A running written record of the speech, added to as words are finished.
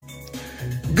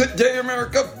Good day,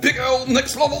 America. Big L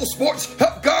Next Level Sports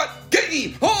have got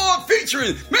game on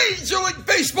featuring Major League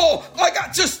Baseball. I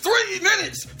got just 3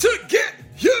 minutes to get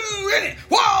you in it.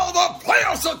 While the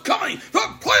playoffs are coming,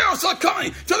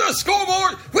 to the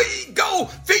scoreboard. We go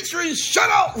featuring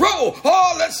Shutout Row.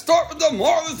 Let's start with the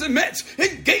Marlins and Mets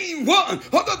in game 1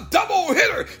 of the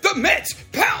doubleheader. The Mets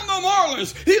pound the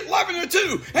Marlins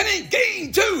 11-2, and in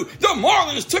game 2, the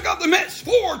Marlins took out the Mets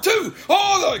 4-2.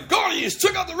 The Guardians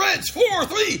took out the Reds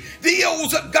 4-3. The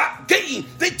O's have got game.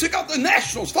 They took out the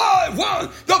Nationals 5-1.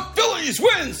 The Phillies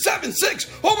win 7-6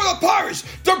 over the Pirates.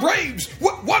 The Braves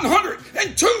with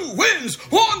 102 wins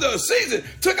on the season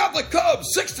took out the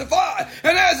Cubs 6-5,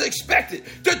 and as expected,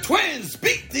 the Twins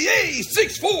beat the A's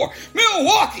 6-4.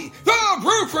 Milwaukee, the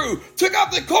Brew Crew, took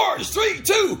out the Cards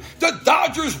 3-2. The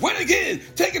Dodgers win again,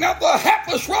 taking out the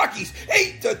hapless Rockies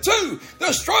 8-2.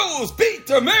 The Stros beat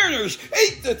the Mariners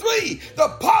 8-3. The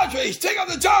Padres take out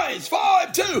the Giants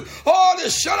 5-2. On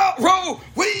this shutout row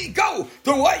we go.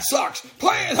 The White Sox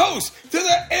playing host to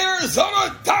the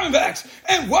Arizona Diamondbacks,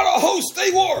 and what a host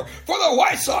they were for the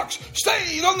White Sox.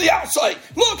 Stayed on the outside,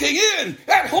 looking in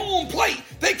at home plate.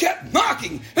 They kept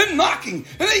knocking, and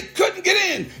they couldn't get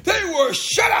in. They were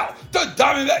shut out. The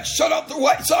Diamondbacks shut out the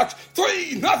White Sox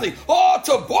 3-0.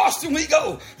 To Boston we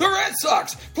go. The Red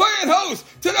Sox playing host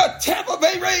to the Tampa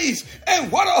Bay Rays,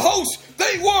 and what a host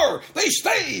they were. They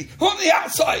stayed on the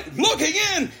outside, looking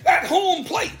in at home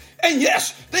plate. And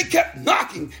yes, they kept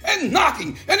knocking, and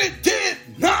it did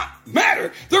not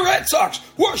matter. The Red Sox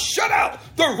were shut out.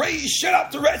 The Rays shut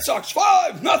out the Red Sox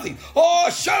 5-0.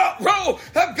 Shutout Row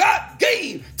have got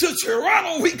game. To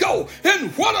Toronto we go,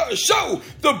 and what a show.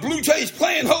 The Blue Jays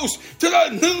playing host to the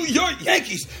New York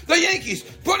Yankees. The Yankees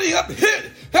putting up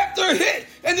hit after hit,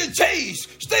 and the Jays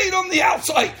stayed on the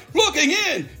outside, looking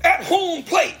in at home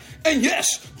plate. And yes,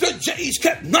 the Jays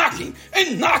kept knocking,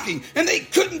 and they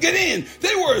couldn't get in.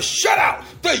 They were shut out.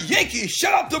 The Yankees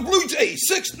shut out the Blue Jays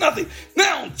 6-0.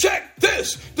 Now check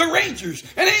this. The Rangers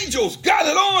and Angels got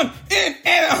it on in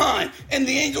Anaheim, and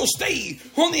the Angels stayed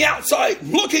on the outside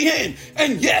looking in.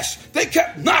 And yes, they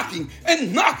kept knocking,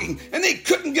 and they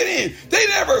couldn't get in. They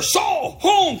never saw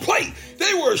home plate.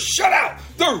 They were shut out.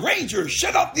 The Rangers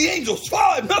shut out the Angels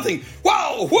 5-0.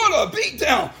 Wow, what a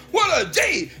beatdown. What a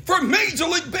day for Major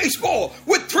League Baseball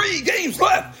with 3 games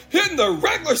left in the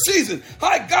regular season.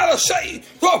 I gotta say,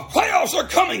 the playoffs are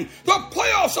coming. The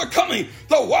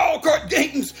wild card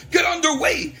games get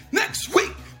underway next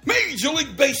week. Major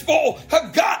League Baseball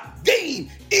have got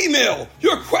game. Email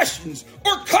your questions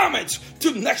or comments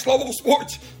to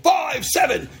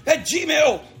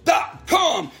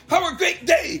nextlevelsports57@gmail.com. Have a great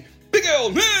day. Big L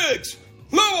Next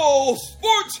Level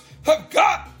Sports have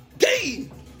got game.